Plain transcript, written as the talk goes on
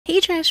Hey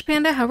Trash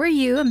Panda, how are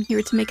you? I'm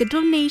here to make a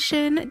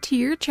donation to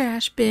your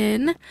trash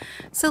bin.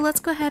 So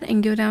let's go ahead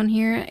and go down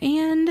here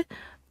and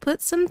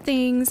put some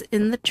things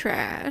in the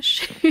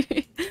trash.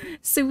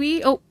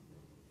 Oh,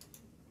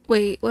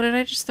 wait, what did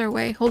I just throw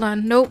away? Hold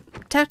on,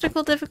 nope.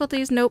 Technical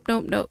difficulties, nope.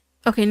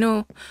 Okay,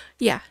 no,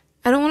 yeah,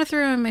 I don't want to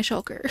throw in my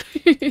shulker.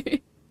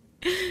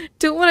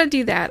 Don't want to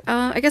do that.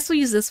 I guess we'll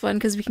use this one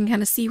because we can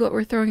kind of see what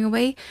we're throwing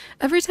away.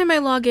 Every time I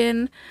log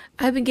in,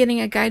 I've been getting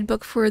a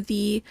guidebook for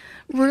the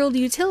World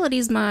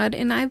Utilities mod,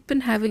 and I've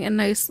been having a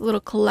nice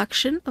little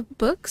collection of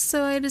books,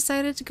 so I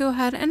decided to go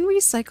ahead and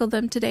recycle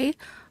them today,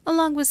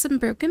 along with some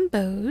broken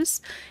bows.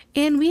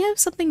 And we have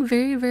something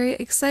very, very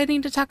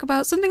exciting to talk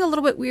about, something a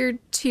little bit weird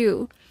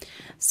too.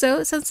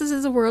 So, since this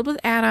is a world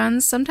with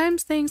add-ons,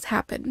 sometimes things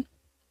happen,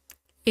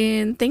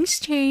 and things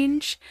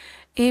change.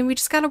 And we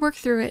just gotta work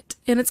through it,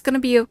 and it's gonna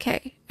be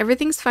okay.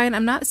 Everything's fine.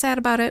 I'm not sad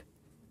about it,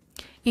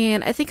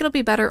 and I think it'll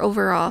be better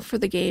overall for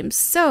the game.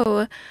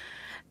 So,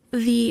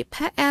 the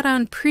Pet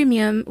Add-on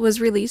Premium was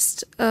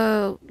released,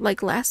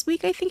 like last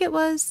week, I think it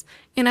was,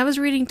 and I was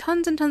reading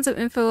tons and tons of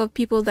info of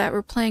people that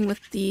were playing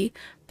with the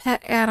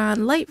Pet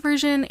Add-on Lite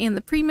version and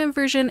the Premium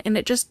version, and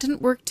it just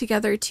didn't work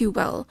together too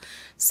well.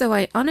 So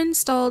I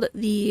uninstalled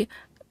the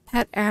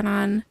Pet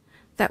Add-on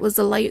that was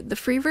the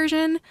free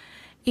version,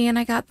 and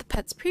I got the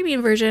Pets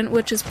Premium version,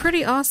 which is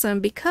pretty awesome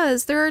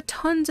because there are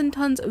tons and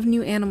tons of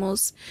new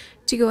animals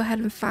to go ahead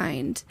and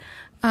find.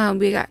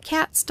 We got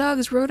cats,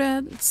 dogs,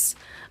 rodents.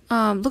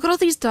 Look at all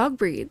these dog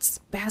breeds.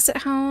 Basset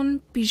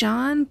Hound,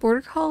 Bichon,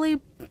 Border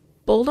Collie,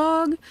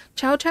 Bulldog,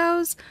 Chow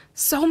Chows.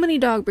 So many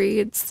dog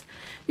breeds.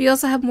 We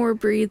also have more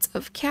breeds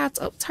of cats.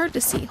 Oh, it's hard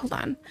to see. Hold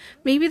on.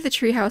 Maybe the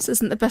treehouse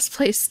isn't the best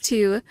place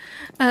to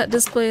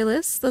display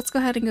lists. Let's go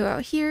ahead and go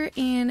out here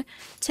and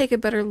take a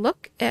better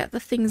look at the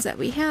things that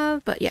we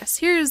have. But yes,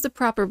 here's the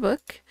proper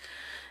book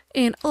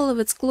in all of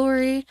its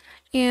glory.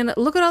 And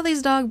look at all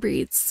these dog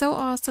breeds. So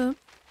awesome.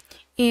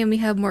 And we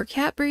have more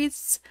cat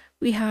breeds.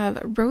 We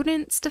have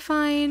rodents to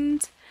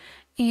find.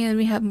 And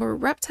we have more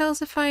reptiles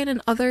to find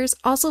and others.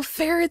 Also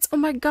ferrets! Oh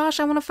my gosh,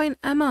 I want to find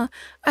Emma!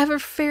 I have a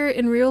ferret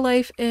in real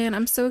life and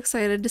I'm so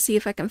excited to see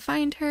if I can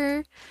find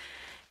her.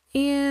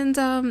 And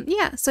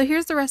yeah, so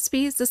here's the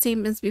recipes, the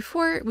same as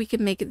before. We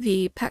can make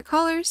the pet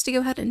collars to go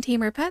ahead and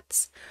tame our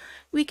pets.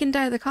 We can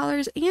dye the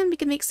collars, and we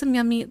can make some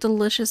yummy,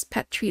 delicious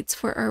pet treats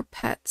for our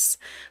pets.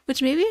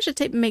 Which maybe I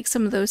should make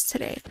some of those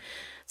today.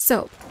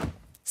 So,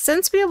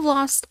 since we have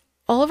lost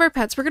all of our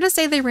pets, we're going to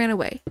say they ran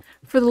away.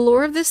 For the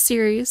lore of this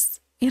series,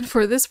 and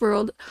for this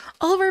world,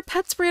 all of our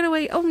pets ran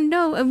away. Oh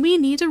no, and we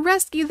need to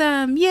rescue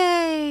them.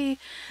 Yay!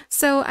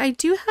 So I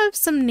do have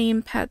some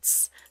name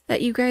pets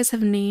that you guys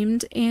have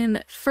named,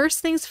 and first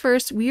things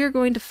first, we are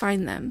going to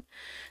find them.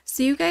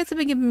 So you guys have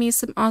been giving me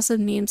some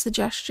awesome name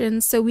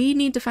suggestions. So we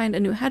need to find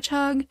a new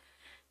hedgehog,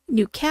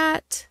 new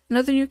cat,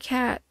 another new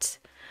cat,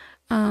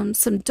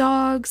 some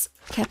dogs,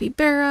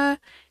 capybara,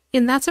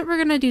 and that's what we're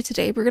going to do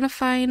today. We're going to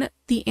find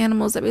the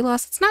animals that we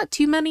lost. It's not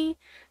too many.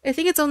 I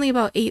think it's only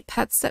about 8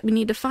 pets that we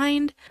need to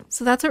find.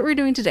 So that's what we're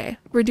doing today.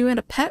 We're doing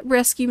a pet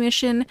rescue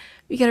mission.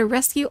 We got to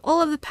rescue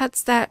all of the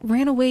pets that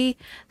ran away,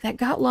 that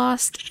got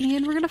lost,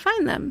 and we're going to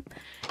find them.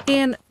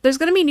 And there's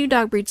going to be new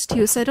dog breeds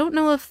too. So I don't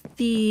know if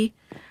the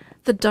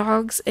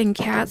dogs and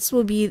cats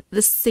will be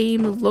the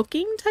same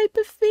looking type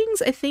of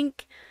things. I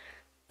think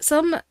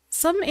some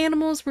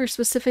animals were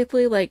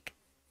specifically like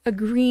a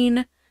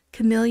green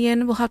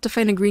chameleon. We'll have to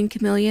find a green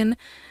chameleon.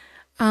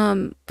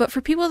 But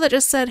for people that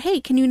just said, hey,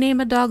 can you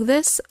name a dog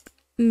this?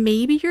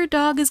 Maybe your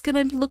dog is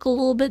gonna look a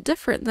little bit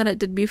different than it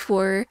did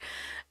before.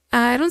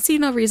 I don't see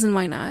no reason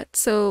why not.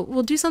 So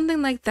we'll do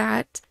something like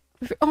that.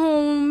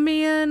 Oh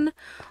man,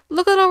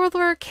 look at all of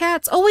our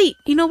cats. Oh wait,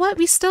 you know what?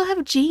 We still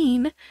have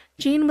Jean.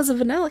 Jean was a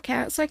vanilla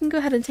cat, so I can go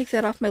ahead and take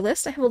that off my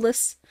list. I have a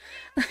list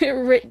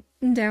written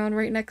down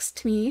right next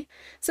to me.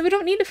 So we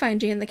don't need to find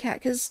Jean the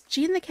cat because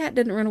Jean the cat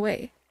didn't run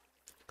away.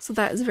 So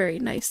that is very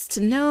nice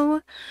to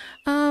know.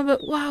 But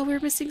wow, we're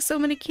missing so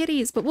many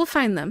kitties, but we'll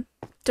find them.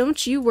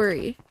 Don't you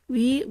worry.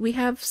 We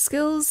have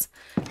skills,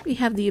 we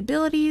have the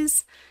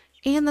abilities,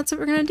 and that's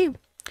what we're gonna do.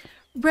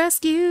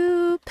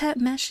 Rescue pet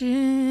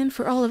mission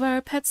for all of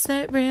our pets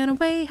that ran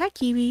away. Hi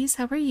Kiwis,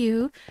 how are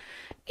you?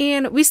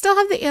 And we still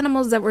have the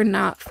animals that were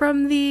not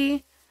from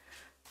the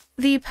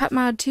pet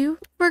mod too.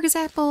 For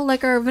example,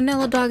 like our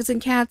vanilla dogs and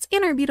cats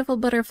and our beautiful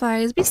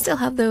butterflies, we still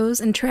have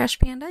those in Trash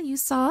Panda, you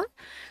saw.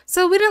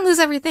 So we didn't lose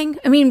everything.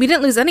 I mean, we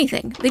didn't lose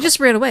anything. They just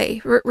ran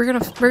away. We're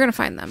gonna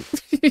find them.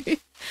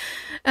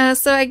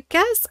 So I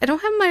guess I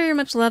don't have very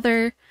much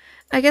leather.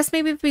 I guess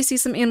maybe if we see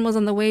some animals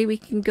on the way, we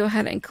can go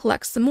ahead and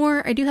collect some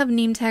more. I do have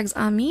name tags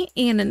on me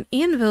and an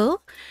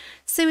anvil,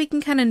 so we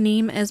can kind of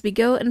name as we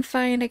go and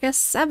find, I guess,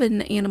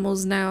 7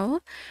 animals now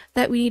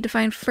that we need to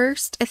find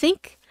first. I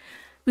think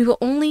we will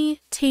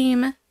only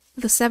tame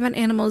the 7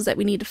 animals that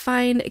we need to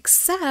find,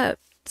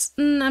 except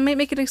I might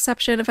make an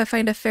exception if I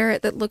find a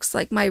ferret that looks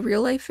like my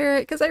real life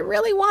ferret, because I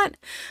really want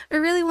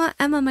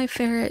Emma, my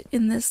ferret,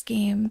 in this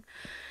game.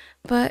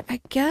 But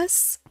I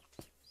guess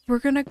we're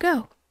gonna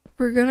go.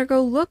 we're gonna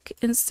go look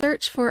and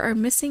search for our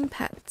missing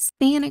pets.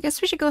 And I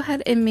guess we should go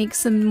ahead and make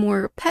some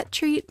more pet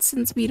treats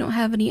since we don't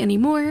have any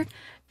anymore.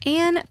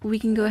 And we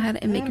can go ahead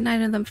and make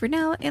 9 of them for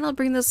now, and I'll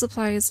bring those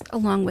supplies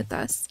along with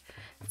us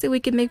so we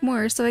can make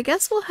more. So I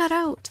guess we'll head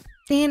out.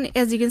 And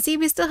as you can see,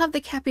 we still have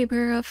the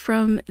capybara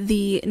from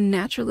the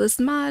Naturalist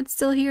mod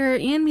still here,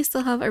 and we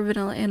still have our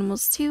vanilla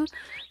animals too.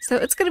 So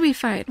it's gonna be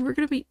fine. We're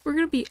gonna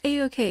be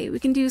a-okay. We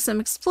can do some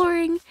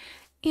exploring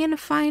and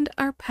find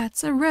our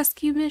pets, a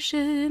rescue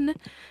mission.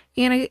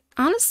 And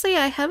honestly,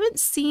 I haven't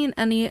seen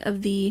any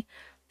of the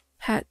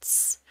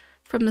pets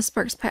from the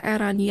Sparks Pet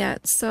add-on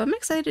yet, so I'm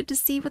excited to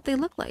see what they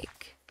look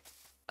like.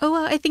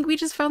 Oh, I think we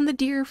just found the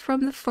deer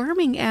from the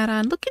farming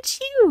add-on. Look at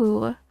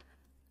you!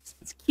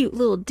 It's a cute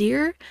little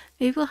deer.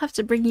 Maybe we'll have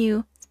to bring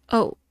you...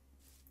 Oh,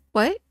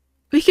 what?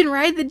 We can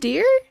ride the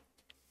deer?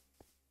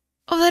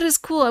 Oh, that is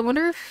cool. I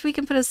wonder if we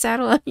can put a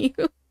saddle on you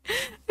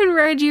and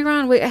ride you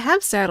around. Wait, I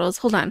have saddles.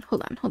 Hold on.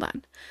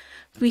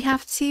 We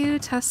have to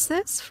test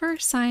this for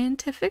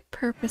scientific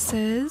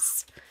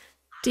purposes.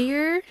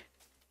 Deer,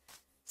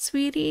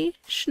 sweetie,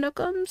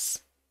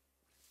 schnookums?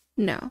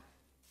 No,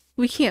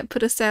 we can't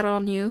put a saddle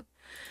on you,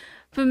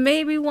 but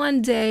maybe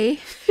one day.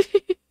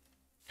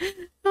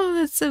 Oh,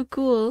 that's so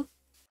cool.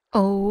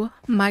 Oh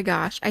my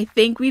gosh, I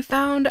think we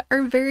found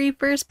our very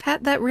first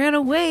pet that ran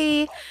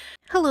away.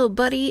 Hello,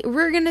 buddy.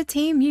 We're gonna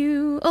tame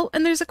you. Oh,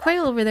 and there's a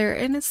quail over there,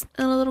 and it's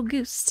a little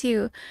goose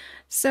too.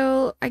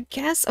 So I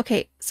guess,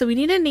 okay, so we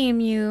need to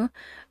name you.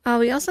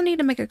 We also need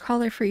to make a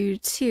collar for you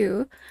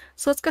too.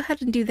 So let's go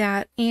ahead and do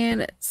that.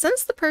 And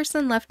since the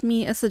person left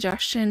me a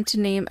suggestion to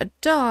name a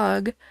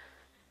dog,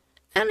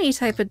 any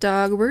type of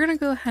dog, we're gonna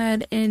go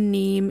ahead and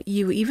name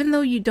you, even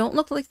though you don't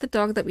look like the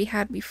dog that we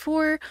had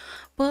before.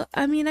 But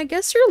I mean, I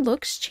guess your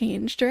looks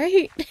changed,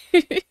 right?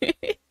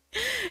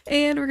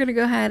 And we're gonna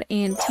go ahead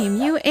and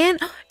tame you, and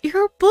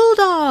you're a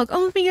bulldog.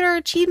 Oh, we get our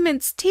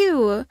achievements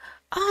too.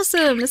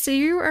 Awesome. So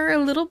you are a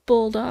little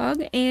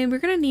bulldog, and we're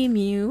gonna name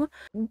you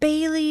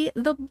Bailey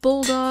the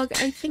Bulldog.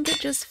 I think it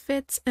just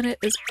fits and it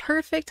is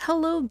perfect.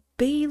 Hello,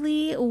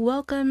 Bailey.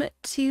 Welcome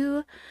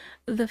to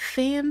the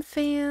fam.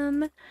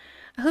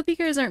 I hope you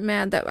guys aren't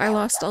mad that I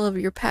lost all of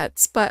your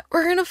pets, but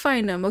we're gonna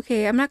find them,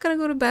 okay? I'm not gonna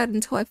go to bed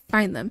until I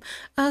find them.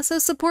 So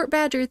Support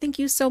Badger, thank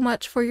you so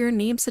much for your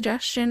name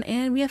suggestion,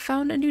 and we have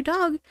found a new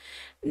dog,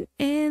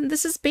 and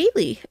this is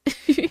Bailey.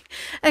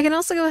 I can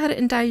also go ahead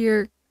and dye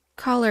your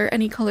collar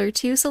any color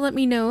too, so let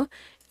me know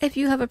if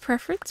you have a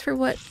preference for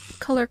what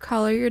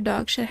collar your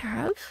dog should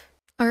have.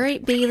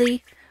 Alright,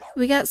 Bailey,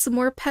 we got some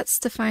more pets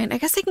to find. I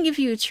guess I can give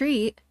you a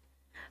treat.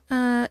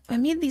 I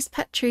made these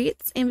pet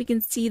treats, and we can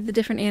see the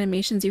different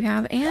animations you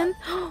have, and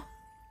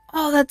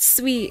oh, that's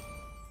sweet.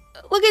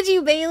 Look at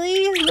you,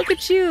 Bailey. Look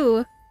at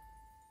you.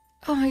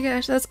 Oh my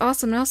gosh, that's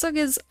awesome. It also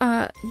gives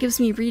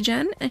me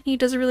regen, and he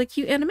does a really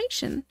cute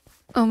animation.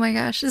 Oh my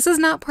gosh, this is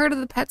not part of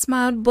the pets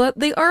mod, but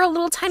they are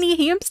little tiny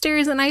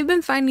hamsters, and I've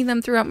been finding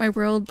them throughout my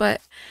world,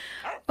 but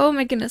oh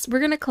my goodness, we're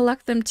gonna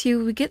collect them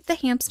too. We get the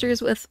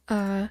hamsters with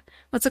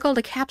what's it called,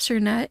 a capture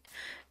net,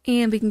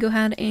 and we can go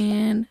ahead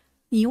and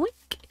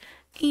yoink.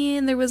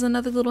 And there was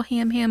another little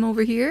ham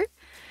over here.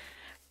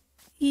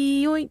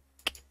 Yoink.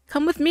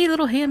 Come with me,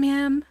 little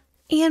ham.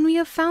 And we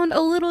have found a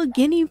little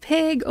guinea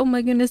pig. Oh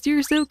my goodness,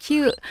 you're so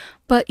cute.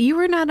 But you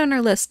were not on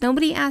our list.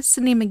 Nobody asked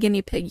to name a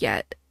guinea pig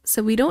yet.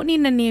 So we don't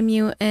need to name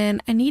you,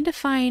 and I need to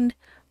find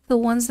the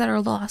ones that are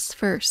lost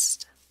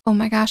first. Oh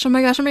my gosh.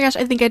 I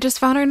think I just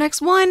found our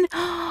next one.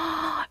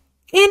 And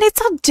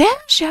it's a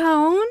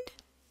dachshund.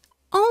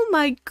 Oh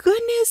my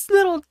goodness,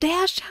 little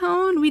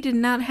dachshund. We did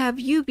not have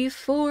you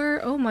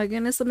before. Oh my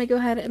goodness, let me go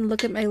ahead and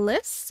look at my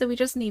list. So we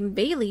just named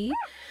Bailey.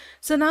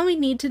 So now we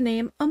need to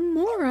name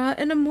Amora.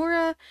 And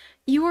Amora,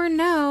 you are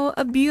now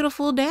a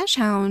beautiful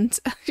dachshund.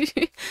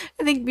 I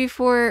think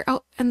before,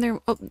 oh,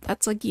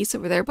 that's like geese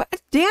over there, but a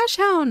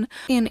dachshund.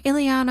 And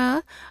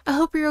Ileana, I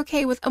hope you're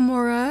okay with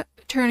Amora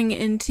turning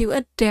into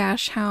a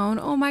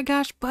dachshund. Oh my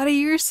gosh, buddy,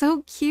 you're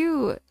so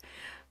cute.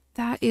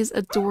 That is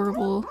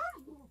adorable.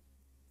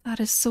 That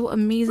is so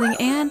amazing.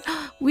 And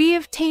we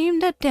have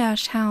tamed a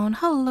dachshund.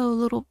 Hello,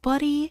 little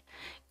buddy.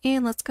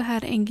 And let's go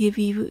ahead and give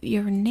you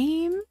your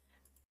name.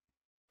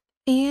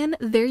 And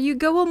there you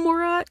go,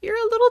 Amora. You're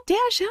a little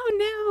dachshund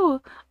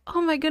now.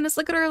 Oh my goodness,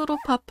 look at our little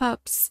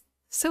pups.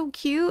 So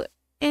cute.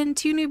 And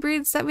 2 new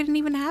breeds that we didn't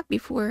even have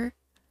before.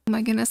 Oh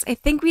my goodness, I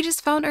think we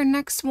just found our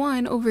next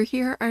one over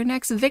here, our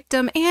next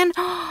victim. And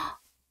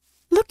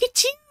look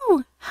at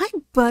you. Hi,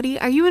 buddy.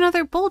 Are you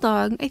another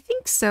bulldog? I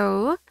think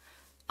so.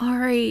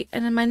 Alright,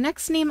 and then my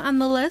next name on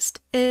the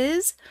list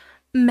is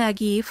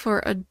Maggie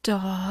for a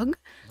dog.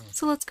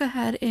 So let's go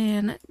ahead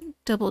and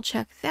double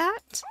check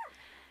that.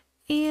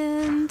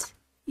 And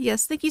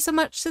yes, thank you so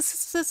much,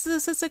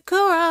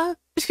 Sakura,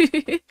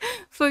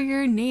 for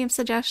your name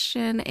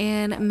suggestion.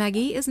 And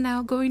Maggie is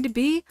now going to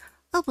be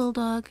a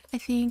bulldog, I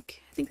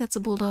think. I think that's a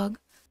bulldog.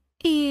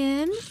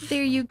 And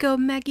there you go,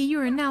 Maggie.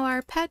 You are now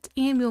our pet,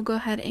 and we'll go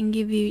ahead and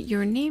give you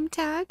your name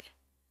tag.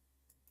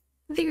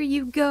 There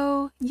you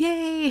go.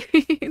 Yay!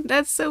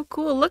 That's so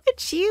cool. Look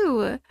at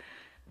you.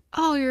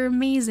 Oh, you're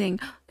amazing.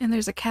 And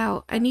there's a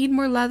cow. I need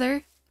more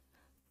leather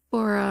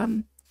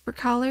for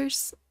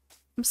collars.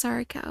 I'm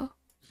sorry, cow.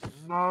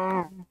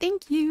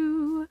 Thank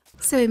you.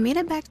 So we made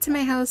it back to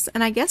my house,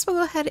 and I guess we'll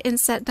go ahead and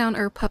set down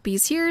our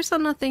puppies here so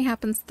nothing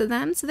happens to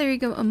them. So there you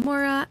go,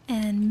 Amora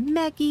and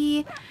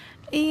Maggie.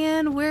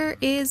 And where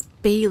is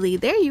Bailey?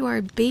 There you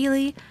are,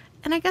 Bailey.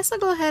 And I guess I'll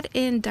go ahead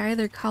and dye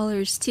their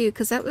collars too,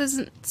 because that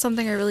wasn't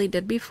something I really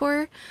did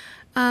before.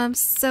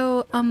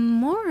 So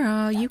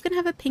Amora, you can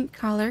have a pink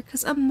collar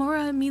because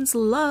Amora means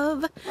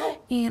love,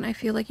 and I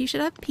feel like you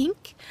should have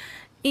pink.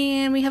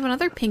 And we have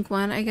another pink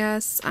one, I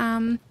guess.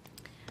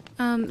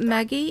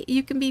 Maggie,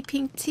 you can be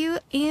pink too,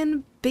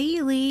 and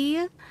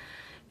Bailey,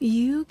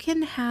 you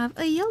can have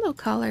a yellow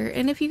collar.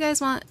 And if you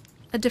guys want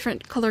a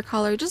different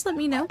collar, just let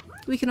me know.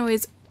 We can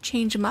always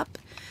change them up.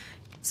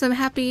 So I'm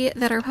happy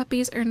that our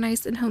puppies are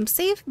nice and home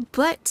safe,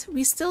 but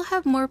we still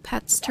have more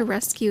pets to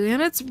rescue,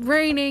 and it's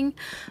raining,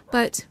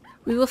 but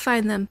we will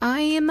find them. I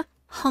am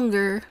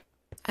hungry.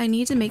 I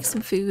need to make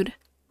some food.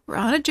 We're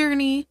on a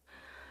journey,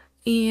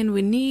 and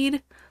we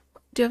need...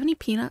 Do you have any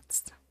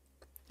peanuts?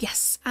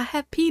 Yes, I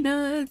have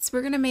peanuts.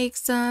 We're gonna make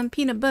some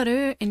peanut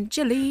butter and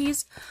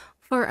jellies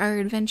for our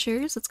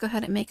adventures. Let's go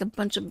ahead and make a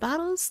bunch of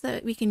bottles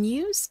that we can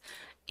use,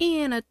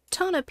 and a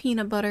ton of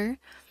peanut butter.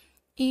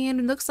 And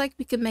it looks like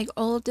we can make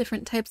all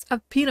different types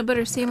of peanut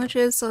butter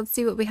sandwiches. So let's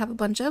see what we have a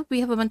bunch of. We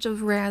have a bunch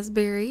of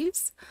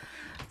raspberries.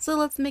 So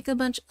let's make a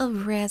bunch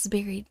of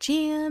raspberry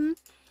jam.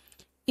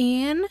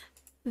 And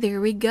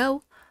there we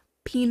go.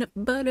 Peanut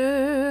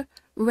butter.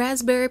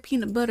 Raspberry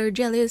peanut butter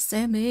jelly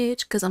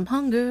sandwich. Because I'm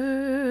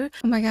hungry.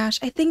 Oh my gosh.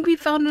 I think we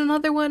found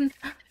another one.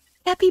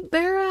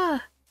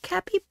 Capybara.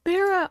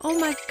 Capybara. Oh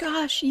my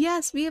gosh.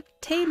 Yes, we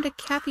obtained a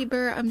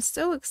capybara. I'm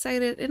so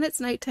excited. And it's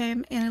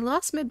nighttime. And I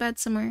lost my bed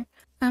somewhere.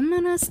 I'm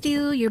gonna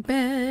steal your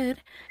bed.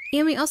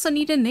 And we also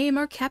need to name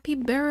our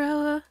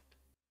capybara.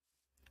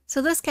 So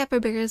this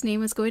capybara's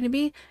name is going to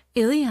be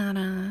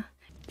Ileana.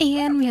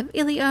 And we have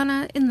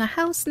Ileana in the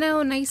house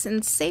now, nice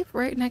and safe,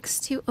 right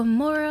next to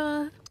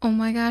Amora. Oh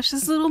my gosh,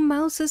 this little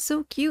mouse is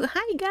so cute.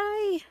 Hi,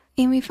 guy!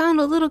 And we found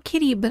a little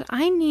kitty, but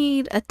I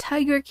need a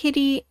tiger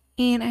kitty,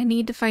 and I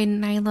need to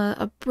find Nyla,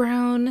 a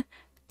brown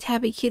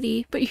tabby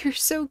kitty. But you're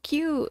so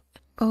cute.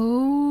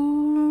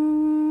 Oh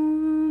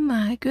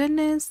my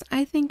goodness,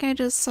 I think I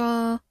just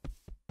saw...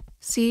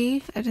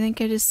 See? I think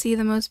I just see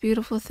the most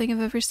beautiful thing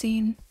I've ever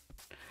seen.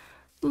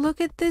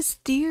 Look at this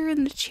deer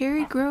in the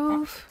cherry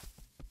grove.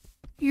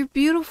 You're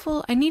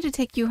beautiful. I need to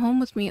take you home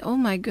with me. Oh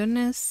my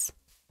goodness.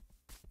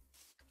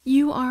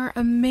 You are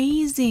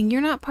amazing.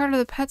 You're not part of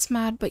the Pets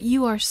mod, but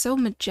you are so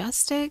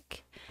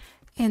majestic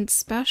and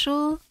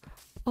special.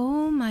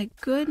 Oh my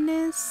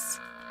goodness.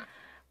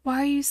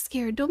 Why are you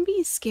scared? Don't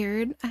be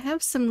scared. I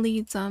have some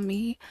leads on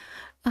me.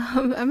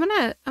 I'm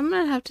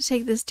gonna have to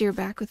take this deer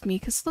back with me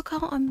because look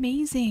how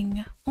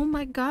amazing. Oh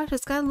my gosh,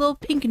 it's got a little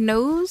pink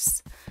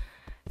nose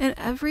and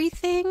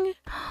everything.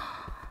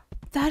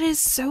 That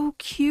is so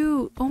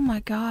cute. Oh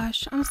my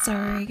gosh. I'm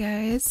sorry,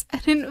 guys. I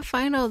didn't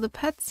find all the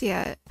pets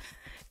yet.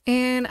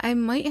 And I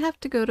might have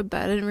to go to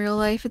bed in real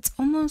life. It's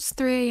almost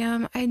 3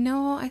 a.m. I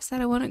know I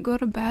said I wouldn't go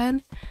to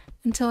bed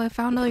until I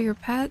found all your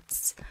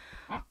pets,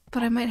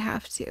 but I might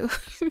have to.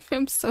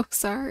 I'm so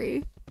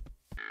sorry.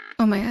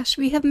 Oh my gosh,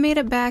 we have made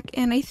it back,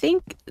 and I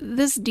think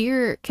this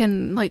deer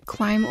can like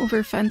climb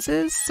over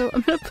fences, so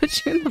I'm gonna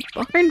put you in the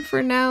barn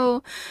for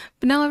now.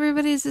 But now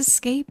everybody's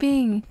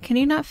escaping. Can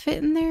you not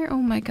fit in there?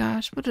 Oh my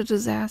gosh, what a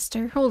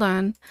disaster. Hold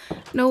on.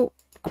 No,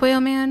 Quail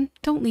Man,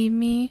 don't leave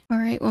me.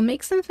 Alright, we'll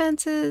make some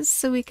fences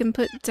so we can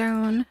put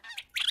down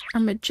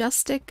our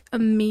majestic,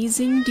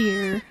 amazing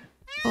deer.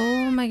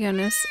 Oh my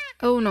goodness.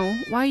 Oh no,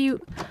 why are you...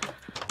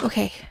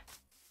 Okay.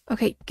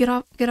 Okay, get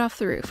off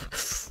the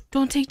roof.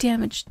 Don't take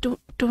damage.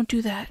 Don't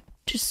do that.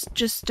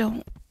 Just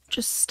don't.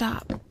 Just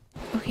stop.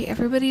 Okay,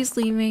 everybody's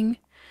leaving.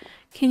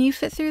 Can you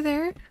fit through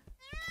there?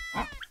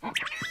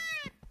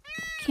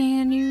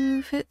 Can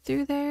you fit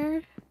through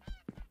there?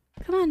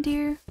 Come on,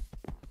 dear.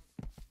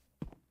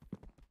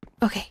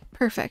 Okay,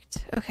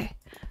 perfect. Okay.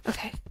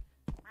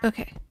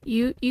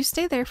 You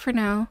stay there for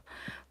now.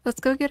 Let's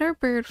go get our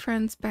bird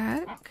friends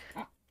back.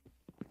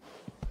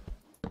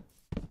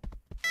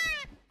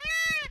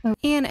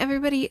 And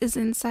everybody is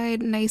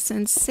inside nice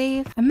and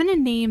safe. I'm gonna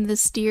name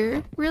this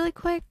deer really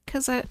quick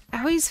because I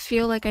always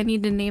feel like I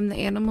need to name the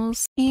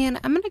animals. And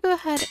I'm gonna go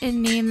ahead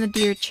and name the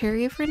deer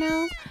Cherry for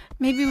now.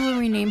 Maybe we'll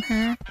rename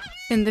her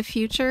in the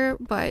future,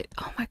 but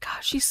oh my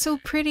gosh, she's so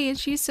pretty and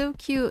she's so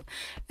cute.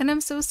 And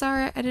I'm so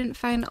sorry I didn't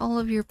find all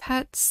of your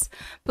pets,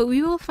 but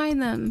we will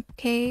find them,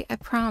 okay? I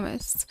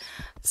promise.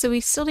 So we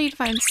still need to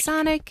find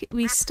Sonic,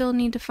 we still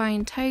need to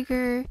find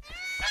Tiger,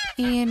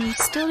 and we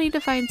still need to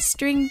find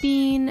String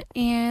Bean,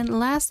 and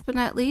last but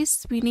not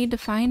least, we need to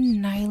find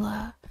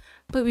Nyla.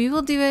 But we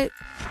will do it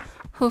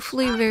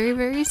hopefully very,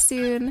 very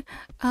soon.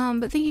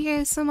 But thank you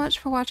guys so much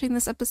for watching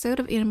this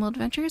episode of Animal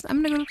Adventures.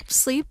 I'm gonna go to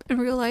sleep in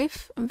real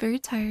life. I'm very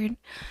tired.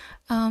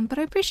 But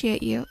I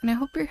appreciate you, and I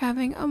hope you're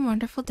having a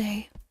wonderful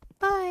day.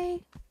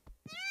 Bye!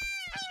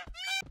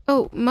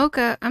 Oh,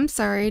 Mocha, I'm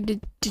sorry.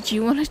 Did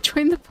you want to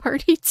join the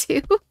party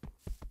too?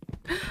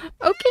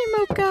 Okay,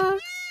 Mocha.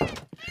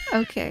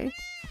 Okay.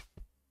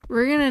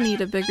 We're gonna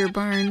need a bigger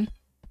barn.